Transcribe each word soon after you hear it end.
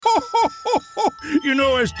You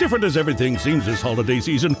know, as different as everything seems this holiday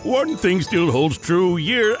season, one thing still holds true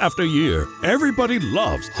year after year. Everybody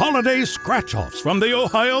loves holiday scratch-offs from the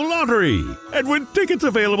Ohio Lottery. And with tickets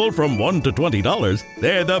available from $1 to $20,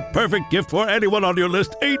 they're the perfect gift for anyone on your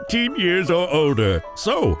list 18 years or older.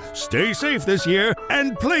 So, stay safe this year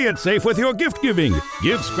and play it safe with your gift giving.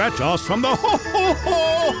 Give scratch-offs from the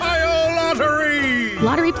Ohio Lottery!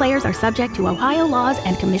 Lottery players are subject to Ohio laws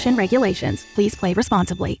and commission regulations. Please play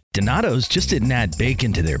responsibly. Donato's just didn't add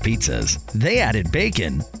bacon to their pizzas. They added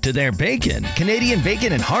bacon to their bacon. Canadian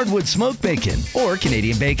bacon and hardwood smoked bacon. Or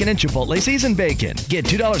Canadian bacon and Chipotle seasoned bacon. Get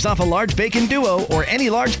 $2 off a large bacon duo or any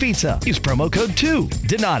large pizza. Use promo code 2.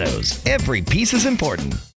 Donato's. Every piece is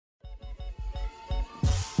important.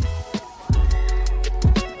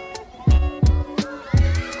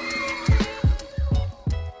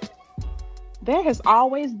 There has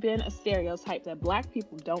always been a stereotype that Black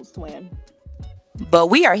people don't swim. But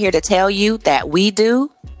we are here to tell you that we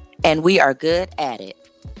do, and we are good at it.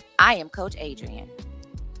 I am Coach Adrienne.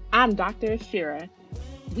 I'm Dr. Asherah.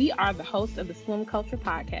 We are the hosts of the Swim Culture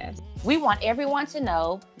Podcast. We want everyone to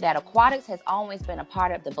know that aquatics has always been a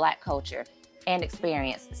part of the Black culture and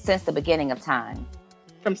experience since the beginning of time.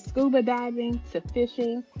 From scuba diving to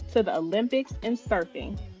fishing to the Olympics and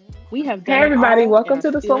surfing. We have done Hey everybody, welcome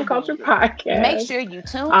to the Swim Culture Podcast. Make sure you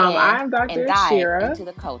tune in I'm Dr. and dive Asherah. into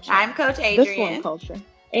the culture. I'm Coach the Adrienne. Swim Culture.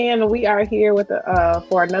 And we are here with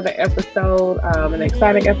for another episode, an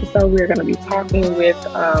exciting episode. We're going to be talking with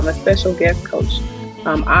a special guest coach,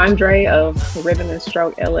 Andre of Rhythm and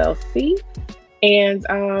Stroke LLC.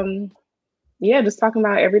 And just talking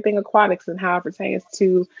about everything aquatics and how it pertains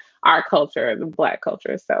to our culture, the Black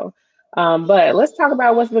culture. So, but let's talk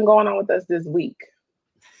about what's been going on with us this week.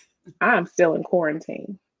 I'm still in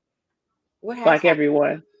quarantine, like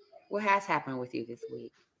everyone. What has happened with you this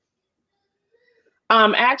week?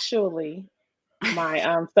 Actually,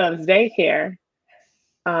 my son's daycare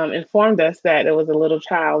informed us that it was a little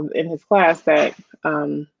child in his class that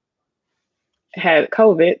had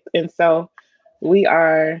COVID, and so we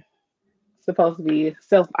are supposed to be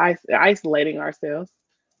isolating ourselves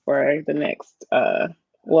for the next.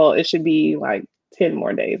 It should be like 10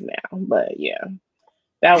 more days now, but yeah.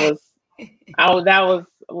 That was a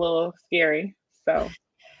little scary. So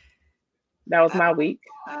that was my week.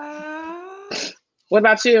 What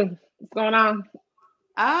about you? What's going on?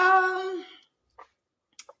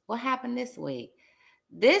 What happened this week?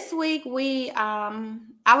 This week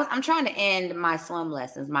I'm trying to end my swim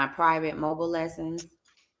lessons, my private mobile lessons,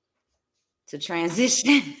 to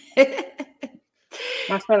transition.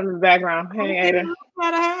 My son in the background. Hey, Ada.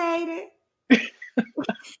 I hate it.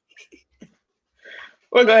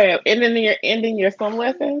 Well, go ahead. Ending your swim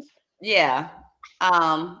lessons? Yeah.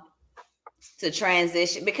 To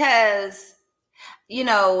transition because,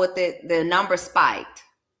 with the number spiked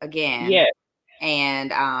again. Yes. And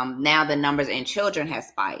now the numbers in children has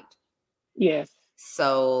spiked. Yes.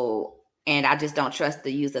 So, and I just don't trust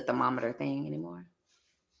the use the thermometer thing anymore.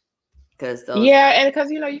 Because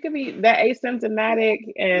you could be that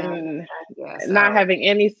asymptomatic and not having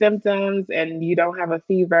any symptoms, and you don't have a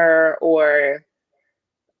fever or.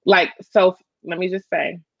 So let me just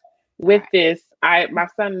say, with this, my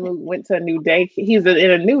son went to a new daycare. He's in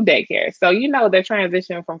a new daycare. So, they're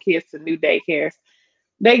transitioning from kids to new daycares.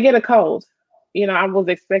 They get a cold. I was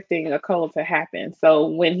expecting a cold to happen. So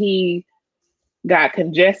when he got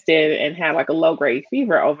congested and had like a low-grade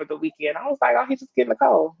fever over the weekend, I was like, oh, he's just getting a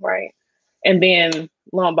cold, right? And then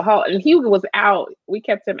lo and behold, and he was out. We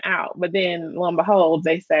kept him out. But then lo and behold,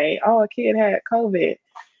 they say, oh, a kid had COVID.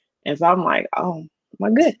 And so I'm like, oh, my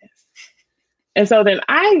goodness. And so then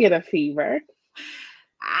I get a fever.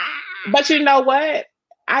 But you know what?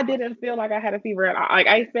 I didn't feel like I had a fever at all. Like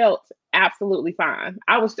I felt absolutely fine.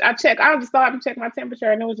 I just thought to check my temperature,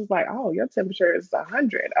 and it was just like, oh, your temperature is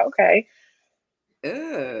 100. Okay.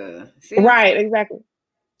 Right, exactly.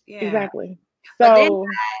 Yeah. Exactly. So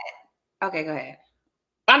okay, go ahead.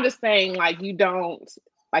 I'm just saying, like, you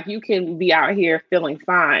can be out here feeling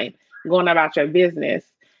fine, going about your business.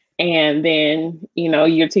 And then,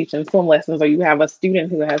 you're teaching swim lessons, or you have a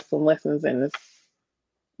student who has swim lessons, and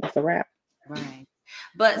it's a wrap. Right.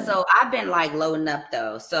 But so I've been like loading up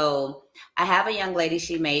though. So I have a young lady,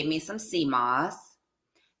 she made me some sea moss,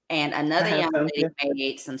 and another young lady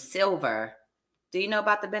made some silver. Do you know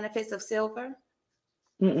about the benefits of silver?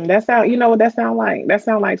 That sound, you know what that sound like? That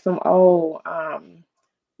sound like some old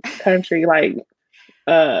country, like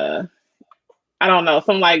I don't know,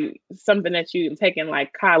 something that you take in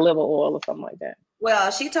like cod liver oil or something like that. Well,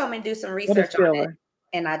 she told me to do some research on it,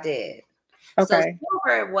 and I did. Okay. So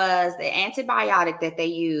silver was the antibiotic that they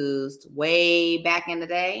used way back in the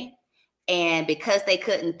day, And because they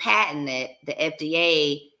couldn't patent it, the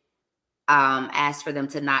FDA asked for them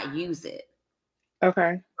to not use it.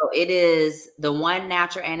 Okay. So it is the one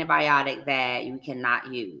natural antibiotic that you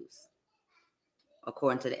cannot use,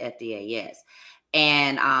 according to the FDA. Yes.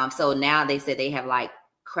 And so now they said they have like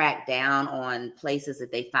cracked down on places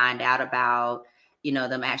that they find out about,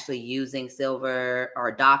 them actually using silver,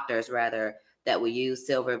 or doctors rather, that will use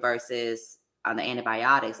silver versus the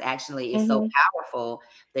antibiotics. Actually, it's so powerful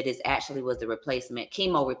that it actually was the replacement.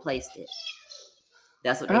 Chemo replaced it.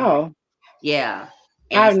 That's what they had. Yeah.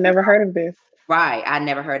 And I've never heard of this. Right. I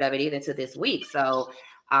never heard of it either until this week. So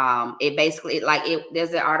it basically,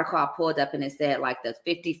 there's an article I pulled up and it said like the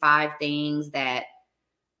 55 things that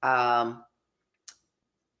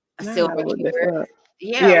silver cures.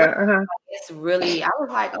 Yeah. It's really, I was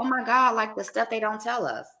like, oh my God, like the stuff they don't tell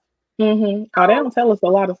us. Mm-hmm. Oh, they don't tell us a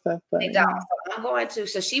lot of stuff. But they don't. So I'm going to,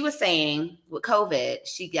 so she was saying with COVID,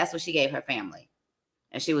 that's what she gave her family.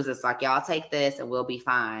 And she was just like, y'all take this and we'll be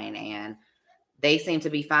fine. And they seem to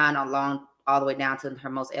be fine all the way down to her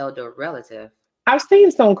most elder relative. I've seen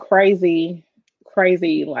some crazy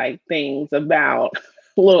like things about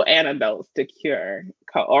little antidotes to cure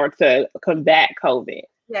or to combat COVID.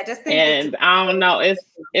 Yeah, just think. And I don't know, it's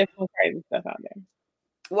some crazy stuff out there.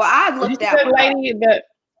 Well, I looked at that lady that,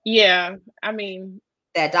 yeah, I mean,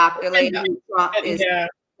 that doctor lady. Yeah.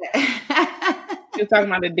 You're talking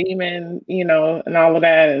about the demon, and all of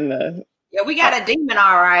that, and yeah, we got a demon,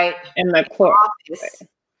 all right, in the office.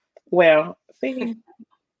 Well, see,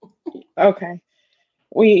 okay,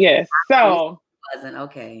 yes. So wasn't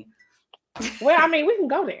okay. Well, I mean, we can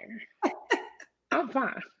go there. I'm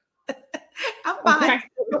fine. I'm fine.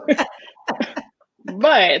 Okay.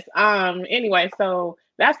 But anyway, so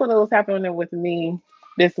that's what was happening with me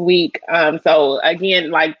this week. So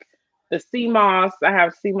again, like the sea moss, I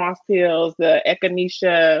have sea moss pills, the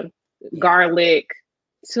echinacea, garlic,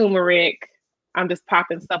 turmeric. I'm just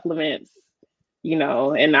popping supplements,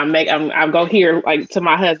 and I'll go here like to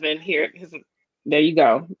my husband here. There you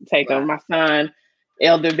go. Take them. My son,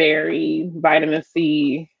 elderberry, vitamin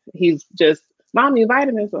C. He's just, mommy,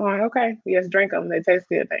 vitamins. I'm like, okay, yes, drink them. They taste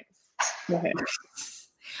good. Thanks. Go ahead.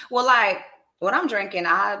 Well, like what I'm drinking,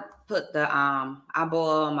 I put I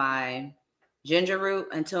boil my ginger root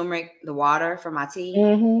and turmeric, the water for my tea.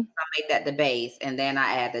 I make that the base, and then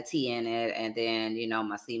I add the tea in it, and then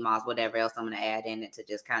my sea moss, whatever else I'm gonna add in it to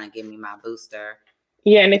just kind of give me my booster.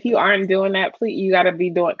 Yeah, and if you aren't doing that, please, you got to be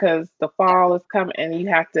doing, because the fall is coming, and you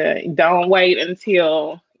have to, don't wait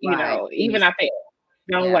until even I think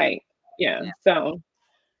don't wait. Yeah. So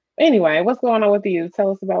anyway, what's going on with you? Tell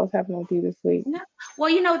us about what's happening with you this week.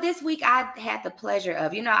 Well, this week I had the pleasure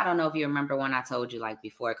of, I don't know if you remember when I told you, like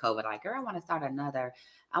before COVID, like, girl, I want to start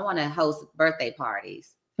I want to host birthday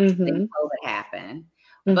parties. Then COVID happened.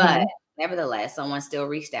 But nevertheless, someone still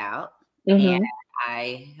reached out and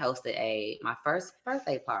I hosted my first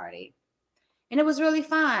birthday party. And it was really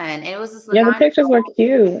fun. And it was this the pictures were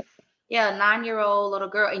cute. Yeah, a 9-year-old little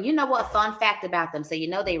girl. And you know what? Fun fact about them. So,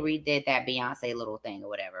 they redid that Beyonce little thing or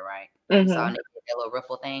whatever, right? So they did that little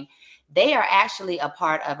ripple thing. They are actually a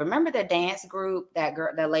part of, remember the dance group, that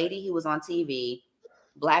girl, the lady who was on TV,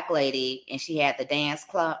 black lady, and she had the dance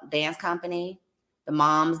company, the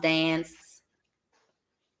Moms Dance.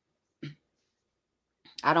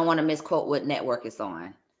 I don't want to misquote what network it's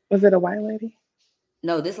on. Was it a white lady?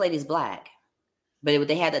 No, this lady's black. But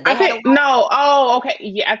they had Oh, okay.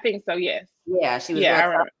 Yeah, I think so. Yes. Yeah, she was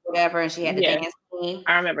whatever, and she had the dance team.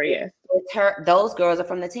 I remember. Yes. Those girls are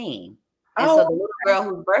from the team, and so the little girl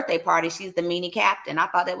whose birthday party, she's the mini captain. I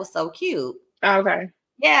thought that was so cute. Okay.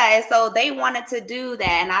 Yeah, and so they wanted to do that,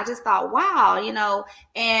 and I just thought, wow,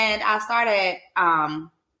 And I started, and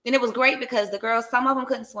it was great because the girls, some of them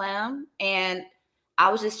couldn't swim, and I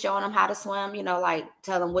was just showing them how to swim, like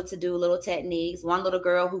tell them what to do, little techniques. One little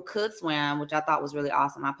girl who could swim, which I thought was really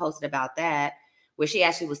awesome. I posted about that, where she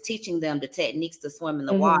actually was teaching them the techniques to swim in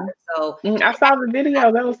the water. So I saw the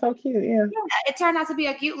video. That was so cute. Yeah. It turned out to be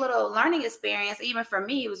a cute little learning experience. Even for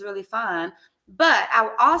me, it was really fun. But I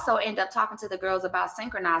also ended up talking to the girls about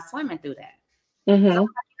synchronized swimming through that. So,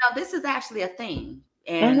 this is actually a thing.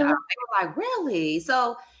 And they were like, really?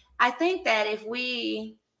 So I think that if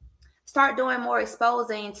we start doing more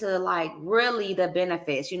exposing to like really the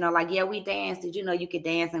benefits, like, we danced. Did you know you could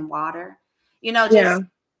dance in water? Just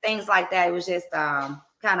things like that. It was just kind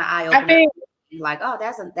of eye-opening. I think, like, oh,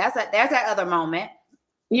 there's that other moment.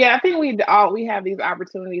 Yeah, I think we have these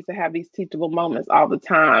opportunities to have these teachable moments all the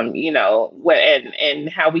time, and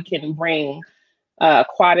how we can bring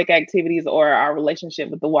aquatic activities or our relationship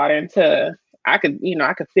with the water into, I could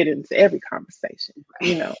fit into every conversation,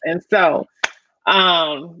 and so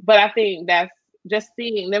But I think that's just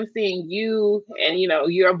seeing you, and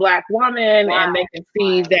you're a Black woman, and they can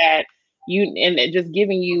see that you, and it just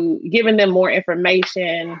giving them more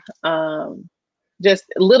information, just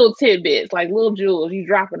little tidbits, like little jewels, you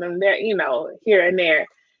dropping them there, here and there.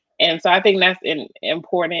 And so I think that's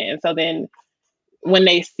important. And so then when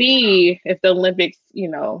they see if the Olympics,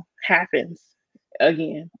 happens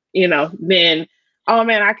again, then, oh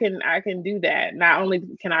man, I can do that. Not only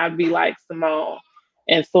can I be like Simone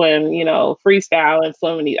and swim, freestyle and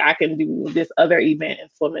swimming, I can do this other event in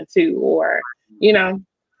swimming too, or, And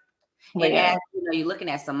as you're looking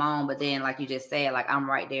at Simone, but then like you just said, like I'm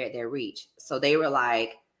right there at their reach. So they were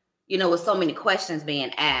like, with so many questions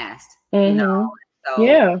being asked,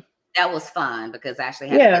 so that was fun because I actually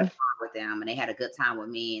had a good time with them, and they had a good time with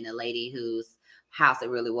me. And the lady whose house it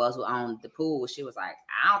really was who owned the pool, she was like,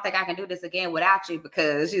 I don't think I can do this again without you,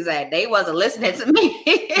 because she's like, they wasn't listening to me.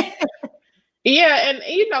 And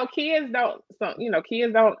kids don't.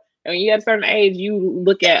 When you at a certain age, you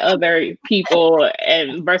look at other people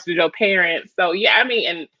and versus your parents. So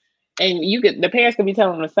and the parents could be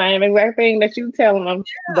telling them the same exact thing that you telling them,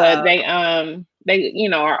 but they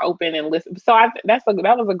are open and listen. So that's a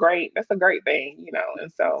great thing,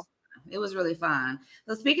 and so it was really fun.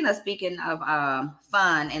 So speaking of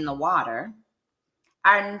fun in the water,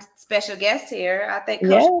 our special guest here, I think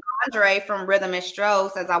Coach Andre from Rhythm and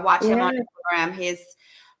Strokes, as I watch him on Instagram, his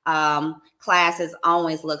classes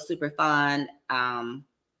always look super fun and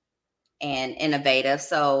innovative.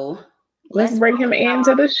 So let's bring him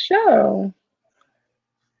into the show.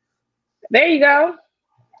 There you go.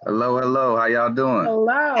 Hello. How y'all doing?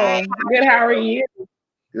 Hello. Hey, good. How are you?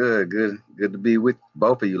 Good to be with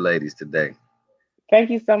both of you ladies today. Thank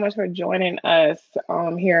you so much for joining us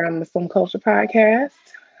here on the Swim Culture Podcast.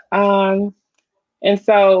 And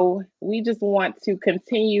so we just want to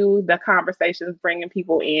continue the conversations, bringing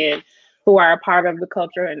people in who are a part of the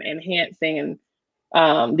culture and enhancing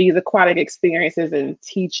these aquatic experiences and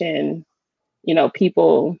teaching,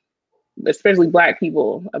 people, especially Black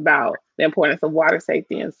people, about the importance of water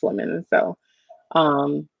safety and swimming. And so,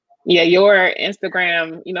 your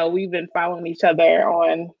Instagram, we've been following each other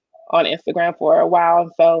on Instagram for a while.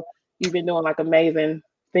 And so you've been doing like amazing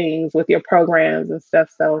things with your programs and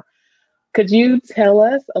stuff. So could you tell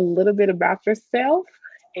us a little bit about yourself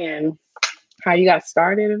and how you got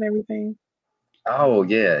started and everything? Oh,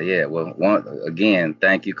 yeah. Well, again,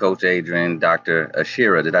 thank you, Coach Adrienne, Dr.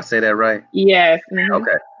 Asherah. Did I say that right? Yes. Mm-hmm.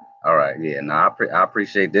 Okay. All right. Yeah. No, I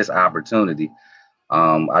appreciate this opportunity.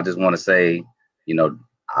 I just want to say,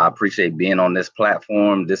 I appreciate being on this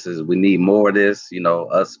platform. We need more of this,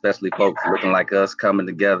 us, especially folks looking like us, coming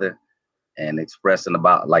together and expressing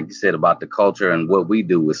about, like you said, about the culture and what we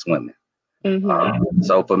do with swimming. Mm-hmm.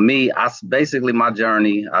 So for me, basically my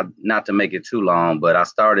journey, not to make it too long, but I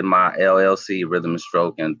started my LLC, Rhythm and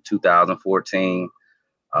Stroke, in 2014.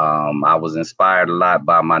 I was inspired a lot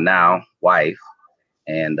by my now wife,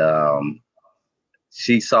 and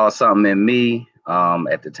she saw something in me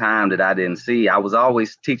at the time that I didn't see. I was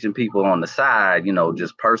always teaching people on the side,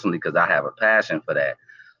 just personally, because I have a passion for that.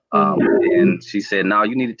 And she said, no,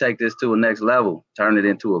 you need to take this to a next level, turn it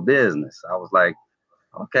into a business. I was like,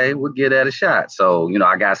 okay, we'll give that a shot. So,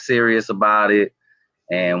 I got serious about it.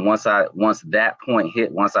 And once that point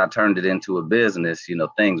hit, once I turned it into a business,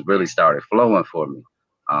 things really started flowing for me.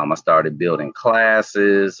 I started building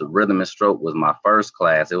classes. Rhythm and Stroke was my first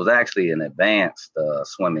class. It was actually an advanced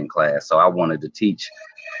swimming class. So I wanted to teach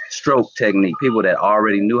stroke technique, people that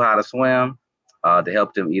already knew how to swim, to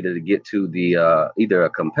help them either to get to the either a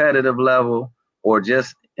competitive level or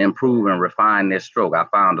just improve and refine their stroke. I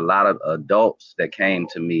found a lot of adults that came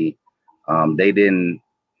to me.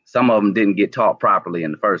 Some of them didn't get taught properly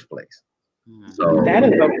in the first place. So that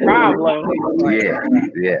is a problem.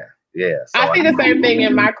 Yeah. So I see the same thing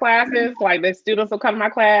in my classes. Like the students will come to my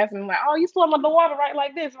class and like, oh, you swim on the water, right?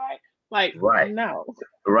 Like this, right? Like, right. No.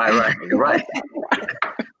 Right.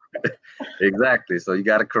 Exactly. So you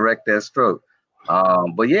got to correct that stroke.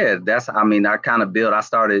 But yeah, I kind of built. I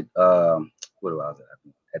started. What was it?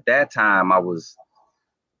 At that time, I was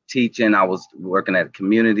teaching. I was working at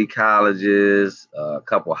community colleges, a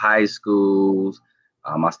couple high schools.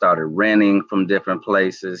 I started renting from different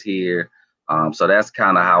places here. So that's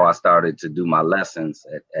kind of how I started to do my lessons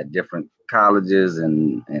at different colleges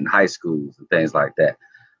and high schools and things like that.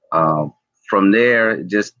 From there,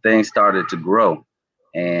 just things started to grow,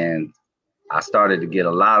 and I started to get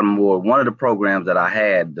a lot more. One of the programs that I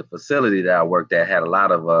had, the facility that I worked at, had a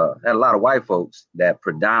lot of white folks that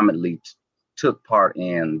predominantly took part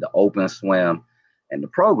in the open swim and the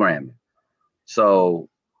programming. So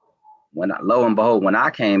lo and behold, when I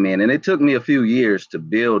came in, and it took me a few years to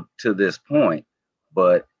build to this point,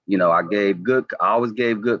 but I always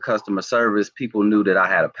gave good customer service. People knew that I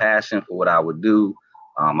had a passion for what I would do.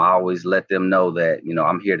 I always let them know that,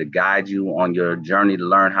 I'm here to guide you on your journey to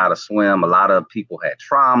learn how to swim. A lot of people had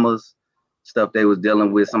traumas, stuff they was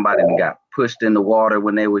dealing with. Somebody got pushed in the water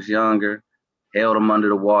when they was younger, held them under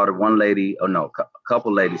the water. One lady, a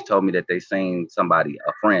couple ladies told me that they seen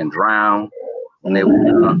a friend drown when they were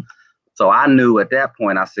young. So I knew at that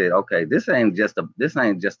point, I said, okay, this ain't just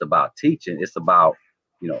about teaching. It's about,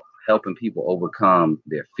 helping people overcome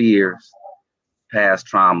their fears, past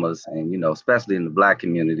traumas. And, especially in the Black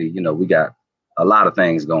community, we got a lot of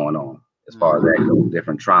things going on as far as that goes,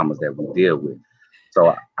 different traumas that we deal with.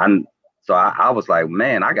 So I was like,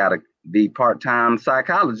 man, I got to be part-time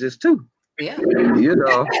psychologist too. Yeah.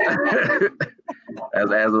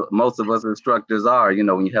 As most of us instructors are,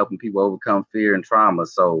 when you're helping people overcome fear and trauma.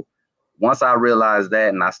 So once I realized that,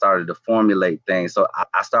 and I started to formulate things, so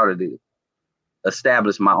I started to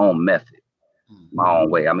establish my own method, my own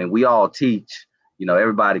way. I mean, we all teach,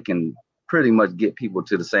 everybody can pretty much get people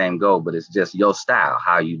to the same goal, but it's just your style,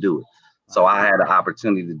 how you do it. So I had the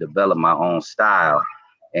opportunity to develop my own style,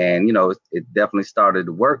 and, it definitely started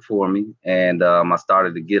to work for me. And I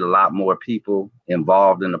started to get a lot more people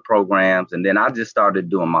involved in the programs. And then I just started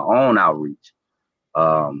doing my own outreach.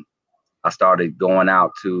 I started going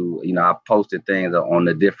out to, I posted things on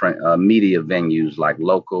the different media venues like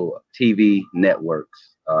local TV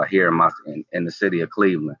networks here in the city of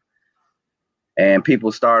Cleveland. And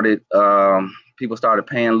people started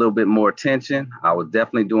paying a little bit more attention. I was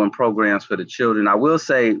definitely doing programs for the children. I will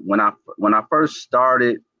say when I first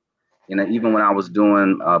started, even when I was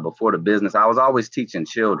doing before the business, I was always teaching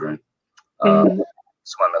children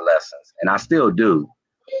swimming lessons, and I still do.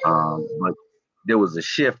 But there was a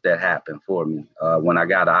shift that happened for me when I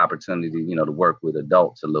got an opportunity, to work with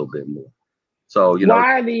adults a little bit more. So,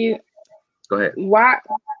 why do you? Go ahead. Why?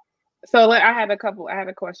 So I had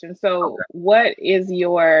a question. So what is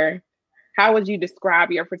how would you describe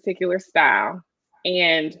your particular style,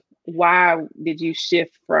 and why did you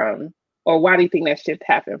shift from, or why do you think that shift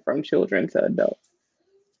happened from children to adults?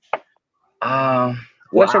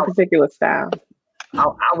 What's your particular style?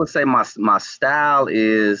 I would say my style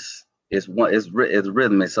is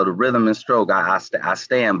rhythmic. So the rhythm and stroke, I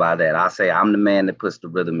stand by that. I say I'm the man that puts the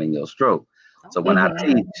rhythm in your stroke. So when I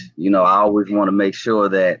teach, I always want to make sure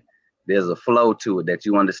that there's a flow to it, that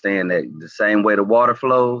you understand that the same way the water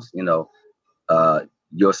flows,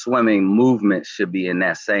 your swimming movement should be in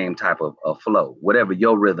that same type of flow, whatever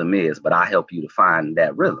your rhythm is, but I help you to find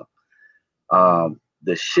that rhythm.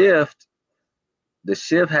 The shift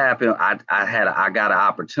happened. I got an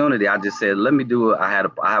opportunity. I just said, let me do it. I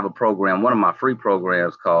have a program, one of my free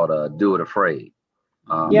programs called Do It Afraid.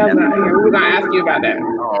 We were going to ask you about that.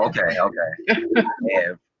 Oh, okay.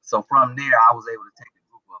 And so from there, I was able to take a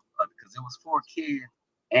group of, because it was for kids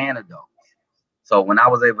and adults. So when I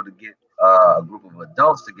was able to get a group of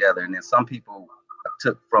adults together, and then some people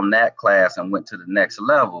took from that class and went to the next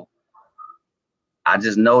level, I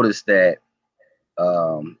just noticed that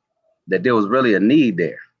that there was really a need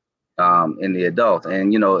there in the adults.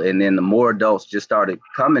 And, and then the more adults just started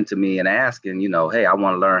coming to me and asking, hey, I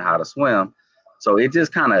want to learn how to swim. So it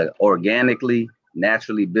just kind of organically,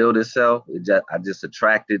 naturally built itself. I just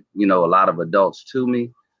attracted, a lot of adults to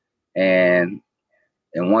me. And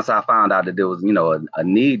once I found out that there was, a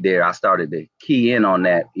need there, I started to key in on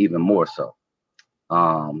that even more so.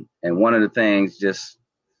 And one of the things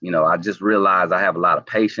I just realized I have a lot of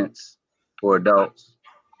patience for adults.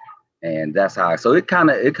 And that's how, so it kind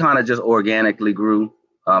of just organically grew.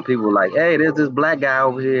 People were like, hey, there's this Black guy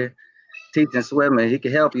over here teaching swimming. He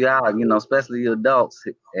can help you out, especially the adults.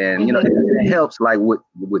 And, it helps, like with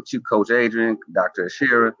you, Coach Adrienne, Dr.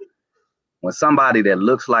 Asherah, when somebody that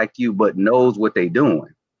looks like you but knows what they're doing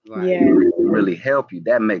really help you.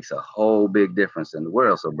 That makes a whole big difference in the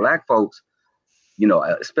world. So Black folks,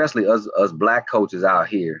 especially us Black coaches out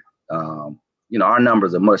here, our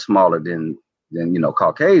numbers are much smaller than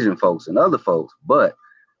Caucasian folks and other folks, but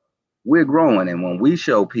we're growing. And when we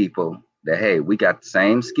show people that, hey, we got the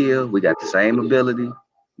same skill, we got the same ability,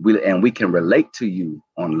 and we can relate to you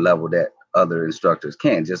on the level that other instructors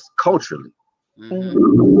can, just culturally. We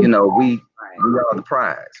are the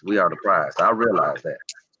prize. We are the prize. I realize that.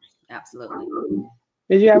 Absolutely.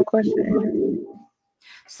 Did you have a question?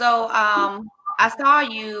 So I saw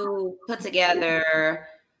you put together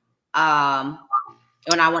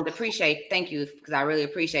and I want to thank you, because I really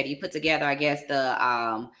appreciate it. You put together, I guess,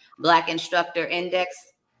 the Black Instructor Index.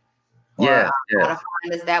 Yeah.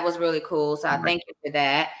 That was really cool. So I thank you for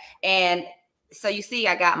that. And So you see,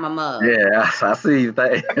 I got my mug. Yeah, I see you.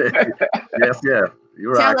 Yes, yeah.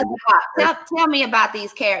 You're right. Tell me about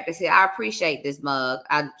these characters here. I appreciate this mug.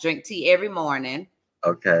 I drink tea every morning.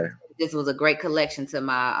 Okay. This was a great collection to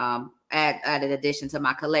my added addition to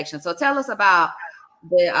my collection. So tell us about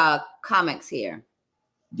the comics here.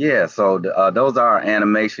 Yeah, so those are our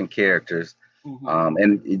animation characters. Mm-hmm.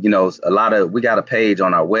 And you know, we got a page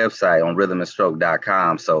on our website on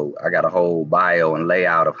rhythmandstroke.com. So I got a whole bio and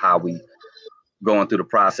layout of how we going through the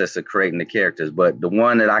process of creating the characters. But the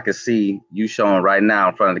one that I can see you showing right now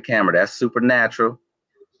in front of the camera, that's Supernatural.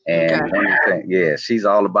 And yeah, she's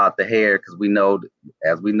all about the hair, because we know,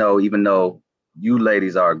 even though you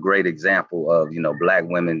ladies are a great example of, you know, Black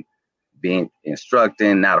women being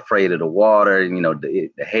instructing, not afraid of the water, you know, the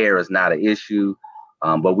hair is not an issue,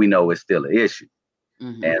 but we know it's still an issue.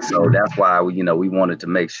 Mm-hmm. And so that's why we wanted to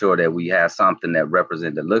make sure that we have something that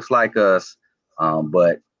represents, that looks like us,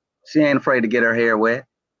 but she ain't afraid to get her hair wet.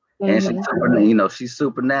 Mm-hmm. And she's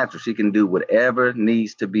supernatural. She can do whatever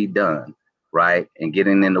needs to be done, right? And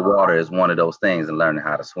getting in the water is one of those things, and learning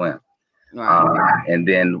how to swim. Right. And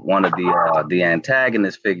then one of the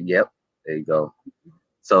antagonist figure. Yep, there you go.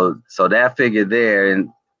 So that figure there, and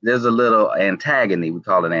there's a little antagony. We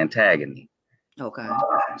call it antagony. Okay.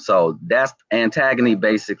 So that's antagony.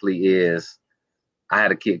 Basically, is I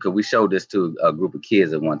had a kid, because we showed this to a group of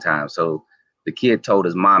kids at one time. So the kid told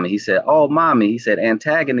his mommy, he said, "Oh, mommy," he said,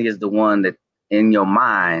 "antagony is the one that in your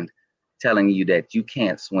mind telling you that you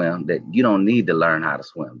can't swim, that you don't need to learn how to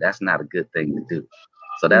swim. That's not a good thing to do."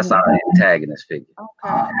 So that's our antagonist figure.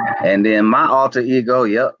 Okay. And then my alter ego,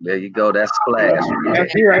 yep, there you go. That's Splash.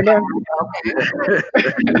 That's you right there.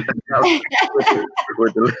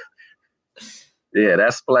 Yeah,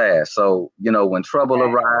 that's Splash. So, you know, when trouble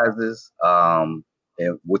arises, and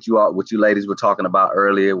what you ladies were talking about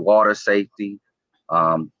earlier, water safety,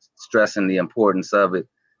 stressing the importance of it,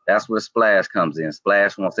 that's where Splash comes in.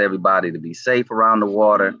 Splash wants everybody to be safe around the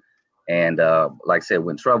water. And like I said,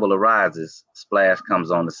 when trouble arises, Splash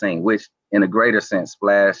comes on the scene, which in a greater sense,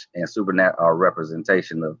 Splash and Supernatural are a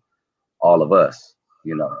representation of all of us,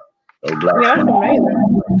 you know. Yeah, that's amazing.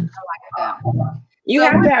 I like that. You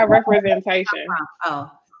have to have representation.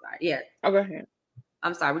 Oh, sorry. Yeah. Oh, go ahead.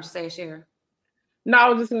 I'm sorry. Would you say, Asherah? No, I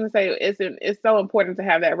was just going to say it's so important to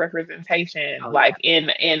have that representation, like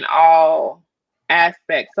in all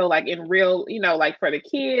aspects. So like in real, you know, like for the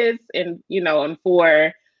kids, and you know, and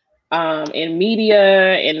for in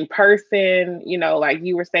media, in person, you know, like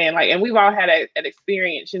you were saying, like, and we've all had an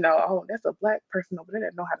experience, you know, oh, that's a Black person over there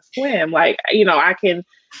that know how to swim. Like, you know,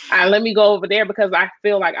 let me go over there because I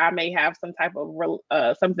feel like I may have some type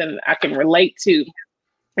of something I can relate to.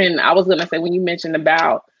 And I was going to say, when you mentioned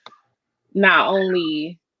about not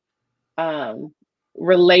only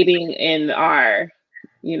relating in our,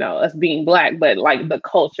 you know, us being Black, but like the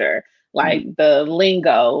culture, like the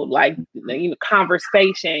lingo, like the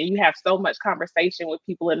conversation. You have so much conversation with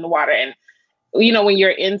people in the water, and you know, when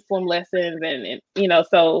you're in swim lessons, and you know,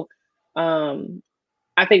 so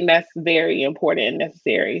I think that's very important and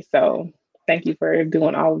necessary. So thank you for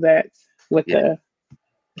doing all of that with the.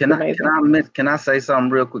 Can I say something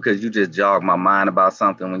real quick, because you just jogged my mind about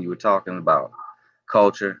something when you were talking about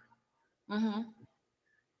culture. Mm-hmm.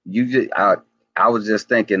 I was just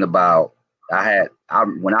thinking about,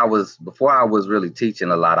 before I was really teaching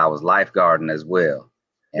a lot, I was lifeguarding as well.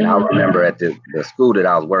 And I remember at the school that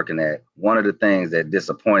I was working at, one of the things that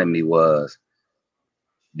disappointed me was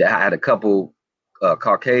that I had a couple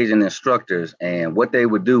Caucasian instructors, and what they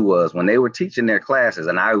would do was, when they were teaching their classes,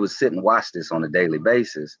 and I would sit and watch this on a daily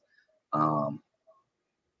basis,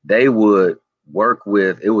 they would work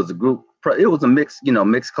with, it was a mixed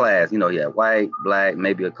class, you know, yeah, white, Black,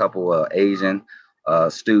 maybe a couple Asian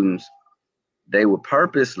students. They would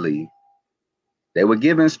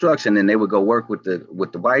give instruction, and they would go work with the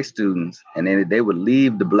white students, and then they would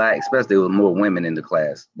leave the Black, especially there were more women in the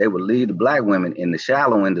class. They would leave the Black women in the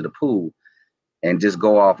shallow end of the pool, and just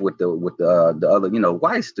go off with the other, you know,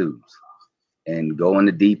 white students, and go in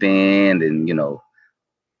the deep end, and you know,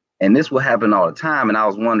 and this would happen all the time. And I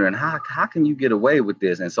was wondering, how can you get away with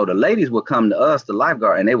this? And so the ladies would come to us, the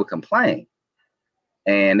lifeguard, and they would complain.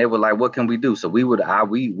 And they were like, what can we do? So we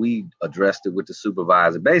addressed it with the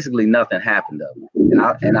supervisor. Basically, nothing happened of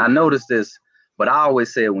it. And I noticed this, but I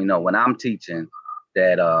always say, you know, when I'm teaching,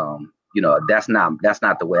 that you know, that's not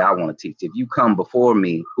the way I want to teach. If you come before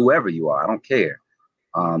me, whoever you are, I don't care.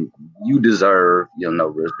 You deserve, you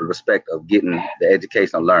know, the respect of getting the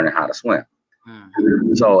education of learning how to swim.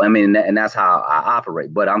 So I mean, and that's how I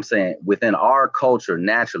operate. But I'm saying, within our culture,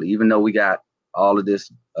 naturally, even though we got all of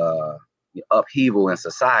this upheaval in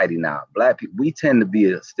society now. Black people, we tend to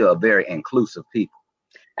be still a very inclusive people.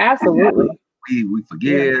 Absolutely. We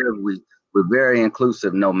forgive. Yeah. We're very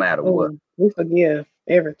inclusive no matter what. We forgive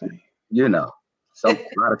everything. So a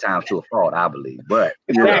lot of times to a fault, I believe. But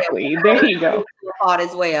exactly, there you go. To a fault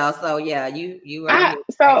as well. So yeah, you. I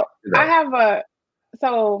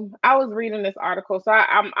was reading this article. So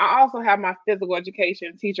I also have my physical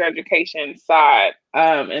education, teacher education side.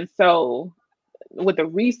 And so with the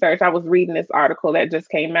research, I was reading this article that just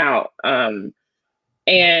came out. And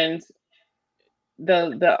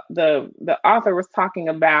the author was talking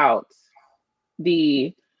about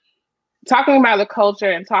the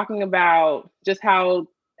culture and talking about just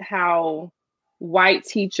how white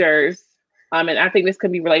teachers, and I think this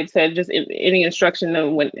could be related to just any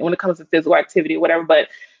instruction when it comes to physical activity or whatever, but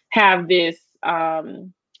have this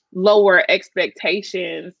lower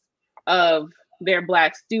expectations of their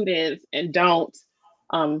Black students and don't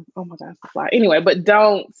oh my gosh, anyway, but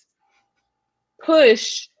don't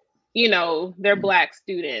push their Black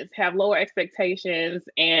students, have lower expectations,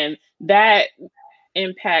 and that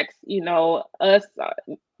impacts us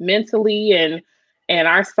mentally and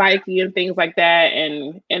our psyche and things like that,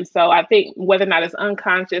 and so I think whether or not it's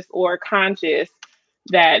unconscious or conscious,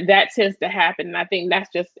 that tends to happen. And I think that's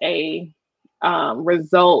just a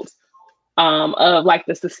result of like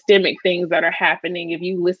the systemic things that are happening. If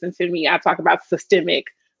you listen to me, I talk about systemic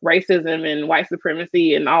racism and white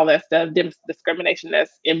supremacy and all that stuff, discrimination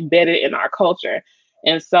that's embedded in our culture.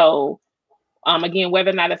 And so again, whether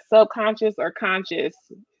or not it's subconscious or conscious,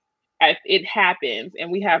 it happens. And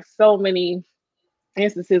we have so many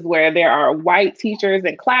instances where there are white teachers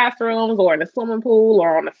in classrooms or in a swimming pool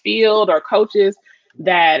or on the field, or coaches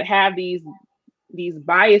that have these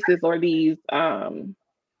biases or these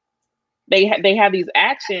they have these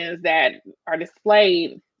actions that are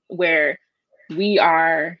displayed where we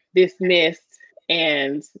are dismissed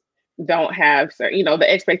and don't have, the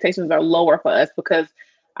expectations are lower for us because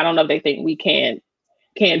I don't know if they think we can't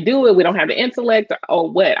do it. We don't have the intellect or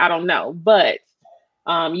what, I don't know. But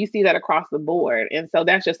you see that across the board. And so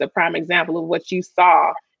that's just a prime example of what you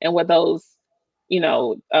saw and what those,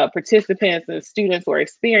 participants and students were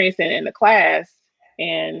experiencing in the class.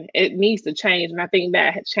 And it needs to change. And I think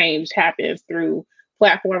that change happens through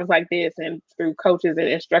platforms like this and through coaches and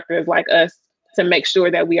instructors like us to make sure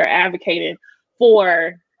that we are advocating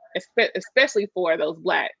for, especially for those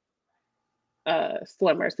Black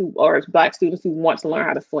swimmers or Black students who want to learn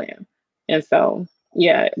how to swim. And so,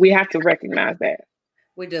 yeah, we have to recognize that.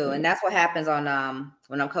 We do. And that's what happens on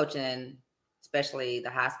when I'm coaching, especially the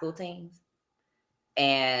high school teams.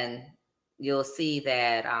 And you'll see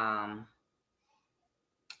that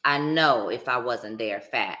I know if I wasn't there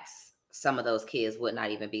fast, some of those kids would not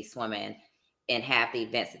even be swimming and have the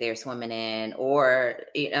events that they're swimming in. Or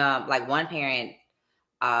like one parent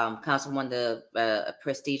comes from one of the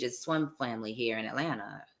prestigious swim family here in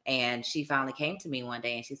Atlanta. And she finally came to me one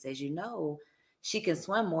day and she says, she can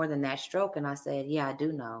swim more than that stroke. And I said, yeah, I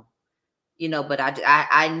do know, but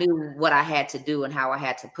I knew what I had to do and how I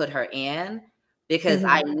had to put her in, because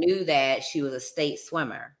I knew that she was a state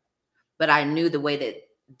swimmer, but I knew the way that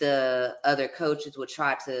the other coaches would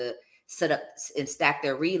try to set up and stack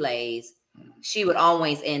their relays, she would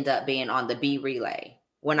always end up being on the B relay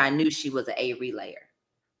when I knew she was an A relayer.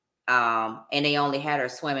 And they only had her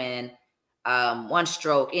swimming one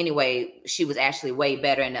stroke. Anyway, she was actually way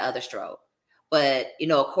better in the other stroke. But,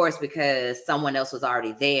 of course, because someone else was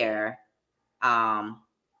already there, for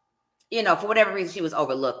whatever reason, she was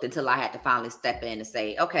overlooked until I had to finally step in and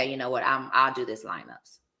say, okay, you know what, I'll do this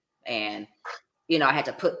lineups. And, I had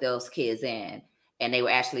to put those kids in, and they were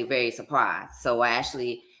actually very surprised. So I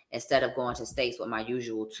actually, instead of going to states with my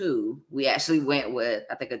usual 2, we actually went with,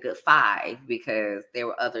 I think, a good 5, because there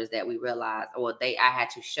were others that we realized, I had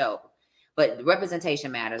to show. But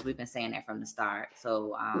representation matters. We've been saying that from the start.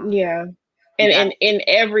 So, yeah. And in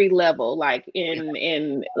every level, like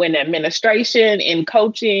in administration, in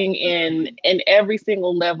coaching, in every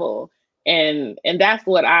single level. And that's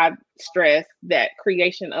what I stress, that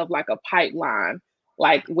creation of like a pipeline,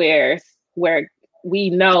 like where we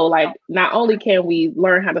know, like, not only can we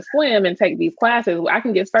learn how to swim and take these classes, I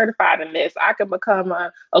can get certified in this. I can become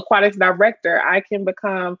an aquatics director. I can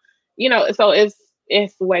become, so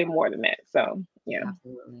it's way more than that. So, yeah.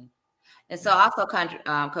 Absolutely. And so also,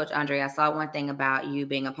 Coach Andre, I saw one thing about you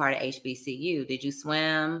being a part of HBCU. Did you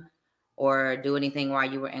swim or do anything while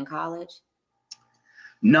you were in college?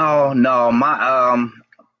 No.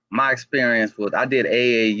 My experience was, I did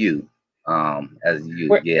AAU as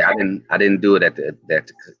you. Yeah, I didn't do it at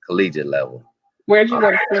the collegiate level. Where'd you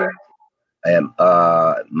go to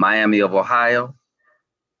school? Miami of Ohio.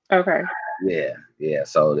 Okay. Yeah.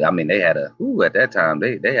 So I mean, they had at that time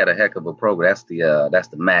they had a heck of a program. That's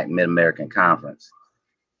the MAC Mid American Conference.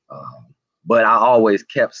 But I always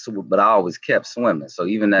kept swimming. So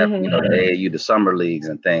even that, the AAU, the summer leagues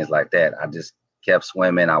and things like that, I just kept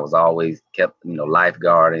swimming. I was always kept,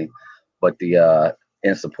 lifeguarding. But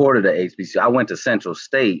in support of the HBCU, I went to Central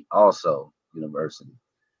State also University,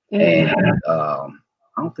 and I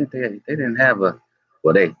don't think they didn't have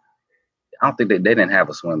I don't think they didn't have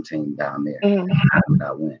a swim team down there when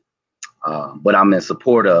I went. But I'm in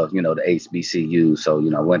support of, the HBCU. So,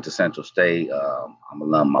 I went to Central State. I'm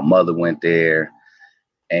alum. My mother went there.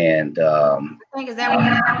 And I think, is that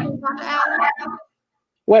where you Dr. Allen?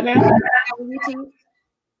 What now?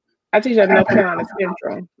 I teach at North Carolina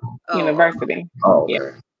Central University. Oh, okay.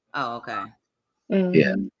 Yeah. Oh, okay.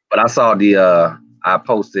 Yeah. But I saw I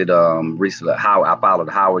posted recently how I followed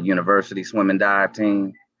Howard University swim and dive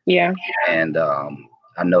team. Yeah. And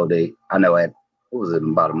I know at what was it,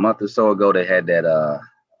 about a month or so ago, they had that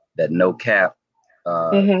no cap.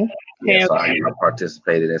 Yeah, so I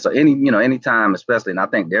participated in. So anytime, especially, and I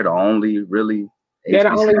think they're the only really. They're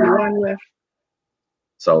the only one left.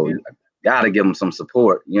 So got to give them some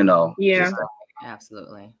support, Yeah,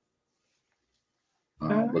 absolutely.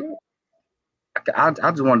 But I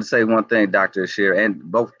just wanted to say one thing, Dr. Asherah, and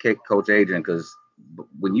both Coach Adrienne, because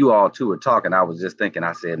when you all two were talking, I was just thinking,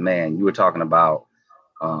 I said, man, you were talking about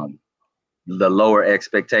the lower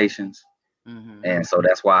expectations. And so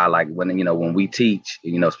that's why, like, when we teach,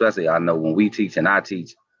 especially I know when we teach and I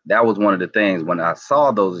teach, that was one of the things when I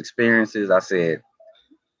saw those experiences, I said,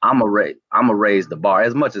 I'm gonna raise the bar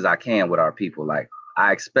as much as I can with our people. Like,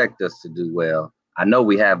 I expect us to do well. I know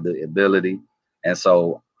we have the ability. And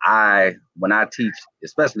so when I teach,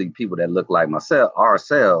 especially people that look like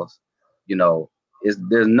ourselves,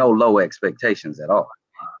 there's no low expectations at all.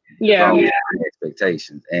 Yeah.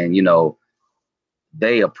 Expectations. And,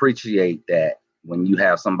 they appreciate that when you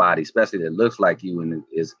have somebody, especially that looks like you and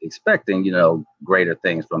is expecting, greater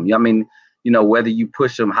things from you. I mean, whether you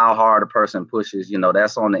push them, how hard a person pushes,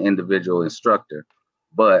 that's on the individual instructor.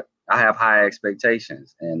 But I have high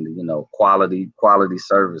expectations, and quality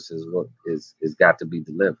service is what is got to be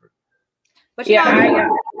delivered. But I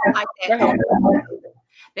like that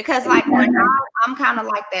because, like, I'm kind of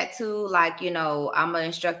like that too. Like, I'm an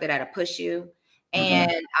instructor that'll push you,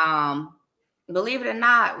 and believe it or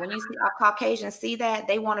not, when you see our Caucasians see that,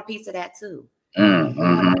 they want a piece of that too.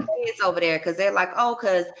 Kids over there, because they're like,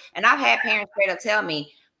 and I've had parents straight up tell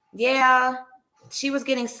me, yeah, she was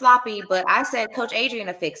getting sloppy, but I said Coach Adrienne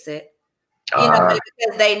to fix it. Because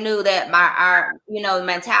they knew that our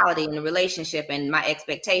mentality and the relationship and my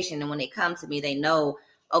expectation, and when they come to me, they know,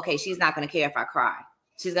 okay, she's not going to care if I cry.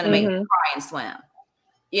 She's going to make me cry and swim.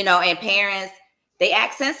 And parents, they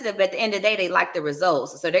act sensitive, but at the end of the day, they like the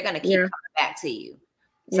results. So they're going to keep coming back to you.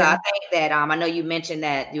 So I think that, I know you mentioned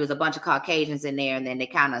that there was a bunch of Caucasians in there, and then they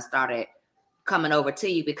kind of started coming over to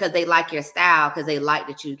you because they like your style, because they like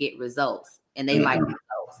that you get results, and they like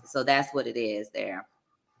results. So that's what it is there.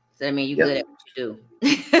 So, I mean, you're good at what you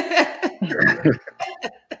do.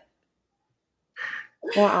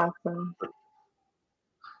 Well, awesome.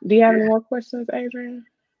 Do you have any more questions, Adrienne?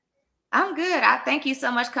 I'm good. I thank you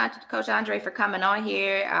so much, Coach Andre, for coming on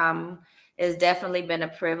here. It's definitely been a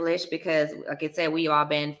privilege because, like I said, we've all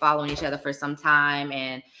been following each other for some time,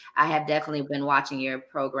 and I have definitely been watching your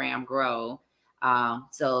program grow.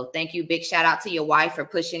 So thank you. Big shout out to your wife for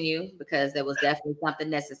pushing you, because there was definitely something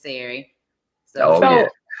necessary. So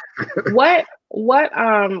what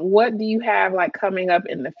do you have like coming up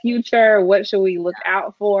in the future? What should we look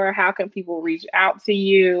out for? How can people reach out to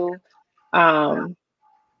you?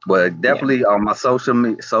 Well, definitely on my social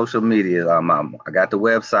media. I got the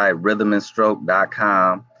website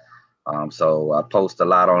rhythmandstroke.com. So I post a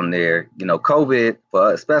lot on there. COVID,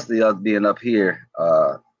 for especially us being up here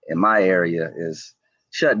in my area, is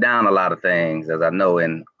shut down a lot of things. As I know,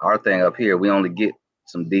 in our thing up here, we only get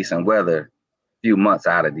some decent weather a few months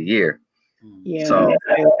out of the year. Yeah. So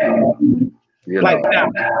like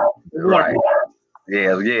right.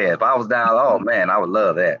 Yeah. If I was down, oh man, I would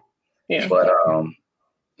love that. Yeah. But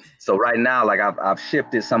so right now, like I've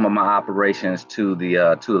shifted some of my operations to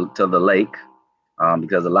the to the lake,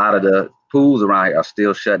 because a lot of the pools around here are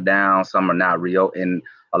still shut down. Some are not reopened, and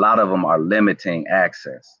a lot of them are limiting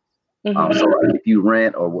access. So if you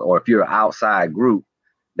rent or if you're an outside group,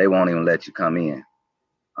 they won't even let you come in.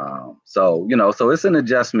 So it's an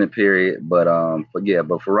adjustment period, but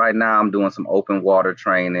for right now, I'm doing some open water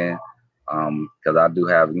training, because I do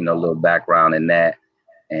have, a little background in that.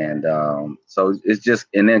 And so it's just,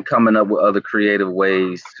 and then coming up with other creative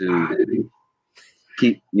ways to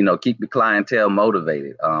keep the clientele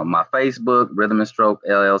motivated. My Facebook, Rhythm and Stroke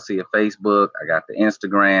LLC at Facebook. I got the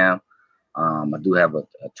Instagram. I do have a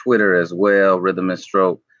Twitter as well, Rhythm and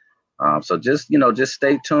Stroke. So just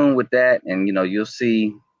stay tuned with that, and you'll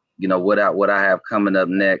see what I have coming up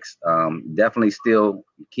next. Definitely still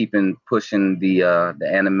pushing the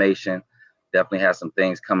animation. Definitely have some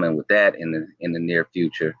things coming with that in the near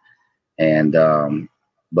future. And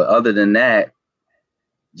but other than that,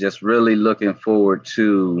 just really looking forward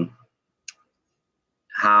to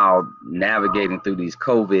how navigating through these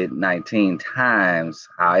COVID-19 times,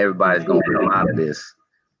 how everybody's going to come out of this.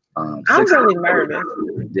 I'm really nervous.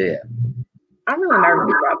 Yeah. I'm really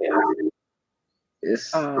nervous about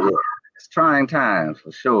this. It's trying times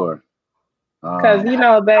for sure. Because,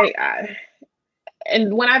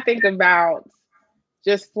 and when I think about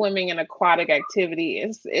just swimming and aquatic activity,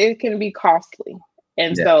 it can be costly.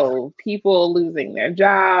 And so people losing their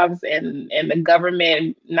jobs and the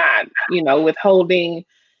government not, withholding,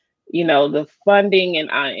 the funding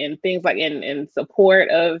and things like in support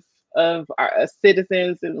of our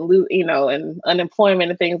citizens and, and unemployment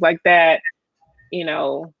and things like that,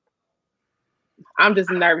 I'm just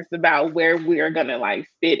nervous about where we're going to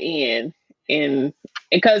fit in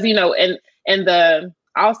because, and the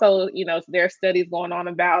also, there are studies going on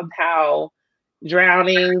about how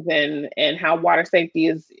drownings and how water safety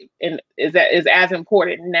is as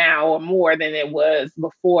important now or more than it was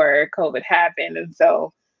before COVID happened. And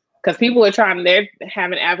so, because people are they're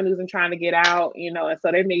having avenues and trying to get out, and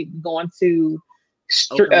so they may be going to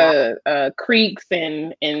creeks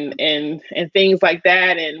and things like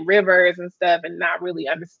that and rivers and stuff and not really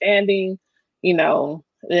understanding, the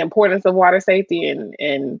importance of water safety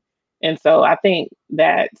and so I think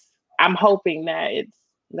that I'm hoping that it's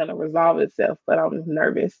going to resolve itself, but I'm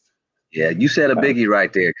nervous. Yeah, you said a biggie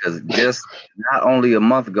right there, because just not only a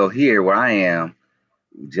month ago here where I am,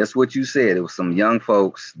 just what you said, it was some young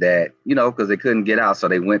folks that, because they couldn't get out. So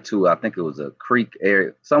they went to, I think it was a creek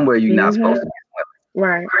area, somewhere you're not supposed to be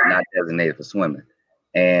swimming. Right. Not designated for swimming.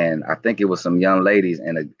 And I think it was some young ladies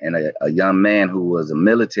and a young man who was a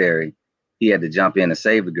military. He had to jump in and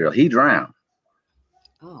save the girl. He drowned.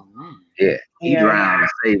 Oh man. Yeah, he drowned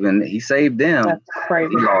he saved them. That's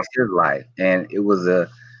crazy. He lost his life. And it was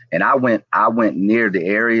and I went near the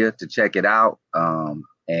area to check it out.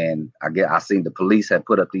 And I seen the police had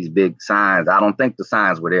put up these big signs. I don't think the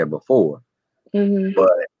signs were there before,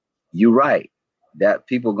 but you're right. That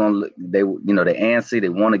people they antsy, they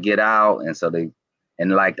want to get out. And so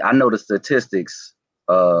I know the statistics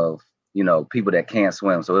of, people that can't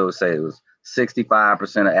swim. So it would say it was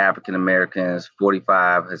 65% of African Americans,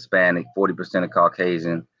 45 Hispanic, 40% of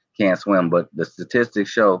Caucasian can't swim. But the statistics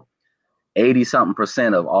show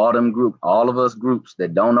 80-something% of all of us groups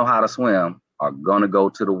that don't know how to swim are gonna go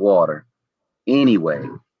to the water anyway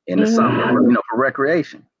in the summer, for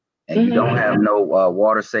recreation. And you don't have no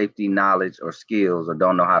water safety knowledge or skills or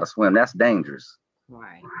don't know how to swim. That's dangerous.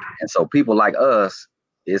 Right. And so people like us,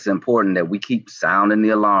 it's important that we keep sounding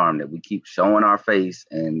the alarm, that we keep showing our face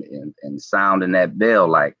and sounding that bell,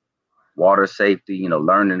 like water safety,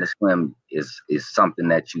 learning to swim is something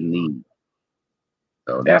that you need.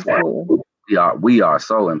 So that's why we are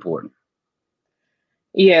so important.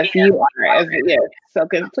 Yes, you are. Yes. So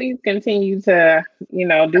please continue to,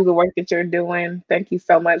 do the work that you're doing. Thank you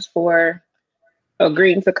so much for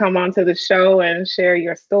agreeing to come onto the show and share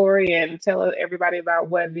your story and tell everybody about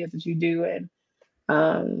what it is that you do. And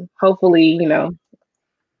hopefully,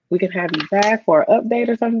 we can have you back for an update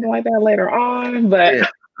or something like that later on. But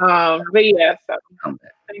yeah, so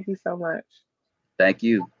thank you so much. Thank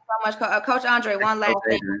you so much, Coach Andre. One last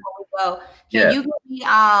thing before we go. Can you give me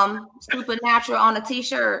Supernatural on a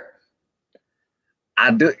t-shirt?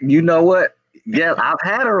 I do. You know what? Yeah, I've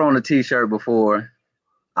had her on a t-shirt before.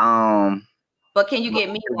 But can you get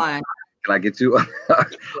me one? Can I get you?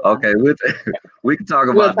 Okay, we can talk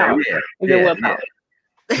about that. Yeah.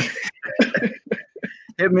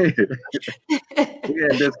 Hit me.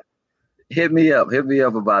 Just hit me up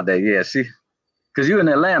about that. Yeah, because you're in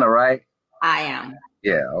Atlanta, right? I am.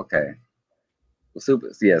 Yeah. Okay.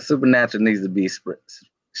 Supernatural needs to be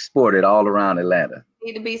sported all around Atlanta.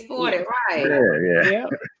 Need to be sported, right? Yeah.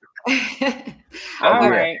 All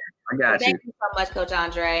right. I got you. Thank you so much, Coach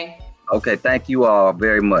Andre. Okay, thank you all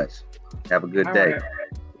very much. Have a good day. Right.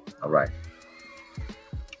 All right.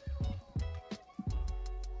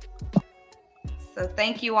 So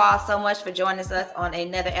thank you all so much for joining us on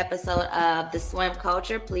another episode of The Swim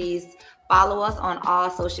Culture. Please follow us on all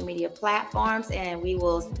social media platforms, and we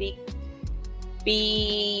will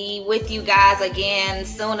be with you guys again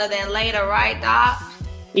sooner than later, right, Doc?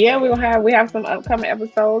 Yeah, we have some upcoming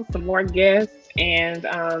episodes, some more guests, And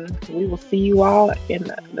we will see you all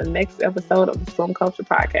in the next episode of the Swim Culture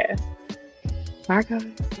Podcast. Bye, guys.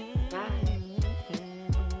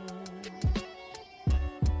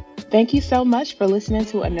 Thank you so much for listening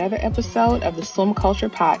to another episode of the Swim Culture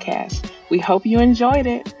Podcast. We hope you enjoyed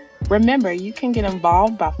it. Remember, you can get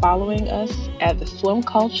involved by following us at the Swim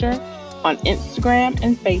Culture on Instagram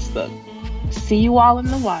and Facebook. See you all in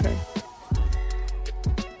the water.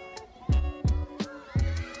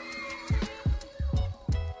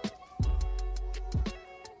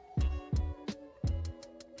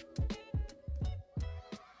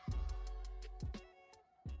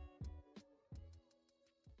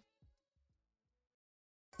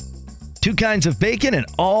 Two kinds of bacon and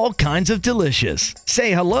all kinds of delicious.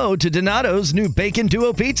 Say hello to Donato's new Bacon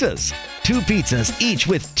Duo pizzas. 2 pizzas, each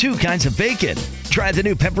with 2 kinds of bacon. Try the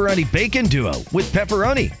new Pepperoni Bacon Duo with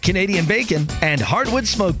pepperoni, Canadian bacon, and hardwood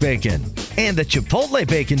smoked bacon. And the Chipotle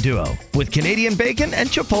Bacon Duo with Canadian bacon and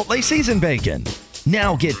Chipotle seasoned bacon.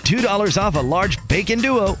 Now get $2 off a large Bacon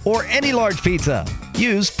Duo or any large pizza.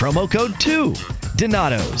 Use promo code 2.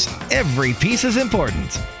 Donato's. Every piece is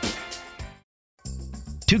important.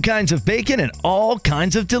 2 kinds of bacon and all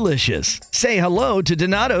kinds of delicious. Say hello to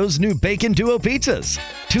Donato's new Bacon Duo pizzas.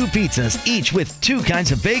 2 pizzas, each with 2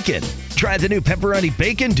 kinds of bacon. Try the new Pepperoni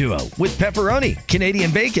Bacon Duo with pepperoni,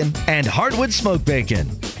 Canadian bacon, and hardwood smoked bacon.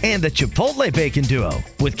 And the Chipotle Bacon Duo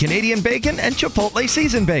with Canadian bacon and Chipotle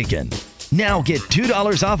seasoned bacon. Now get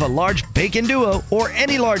 $2 off a large Bacon Duo or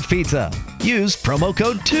any large pizza. Use promo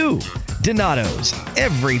code 2. Donato's.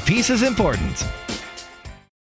 Every piece is important.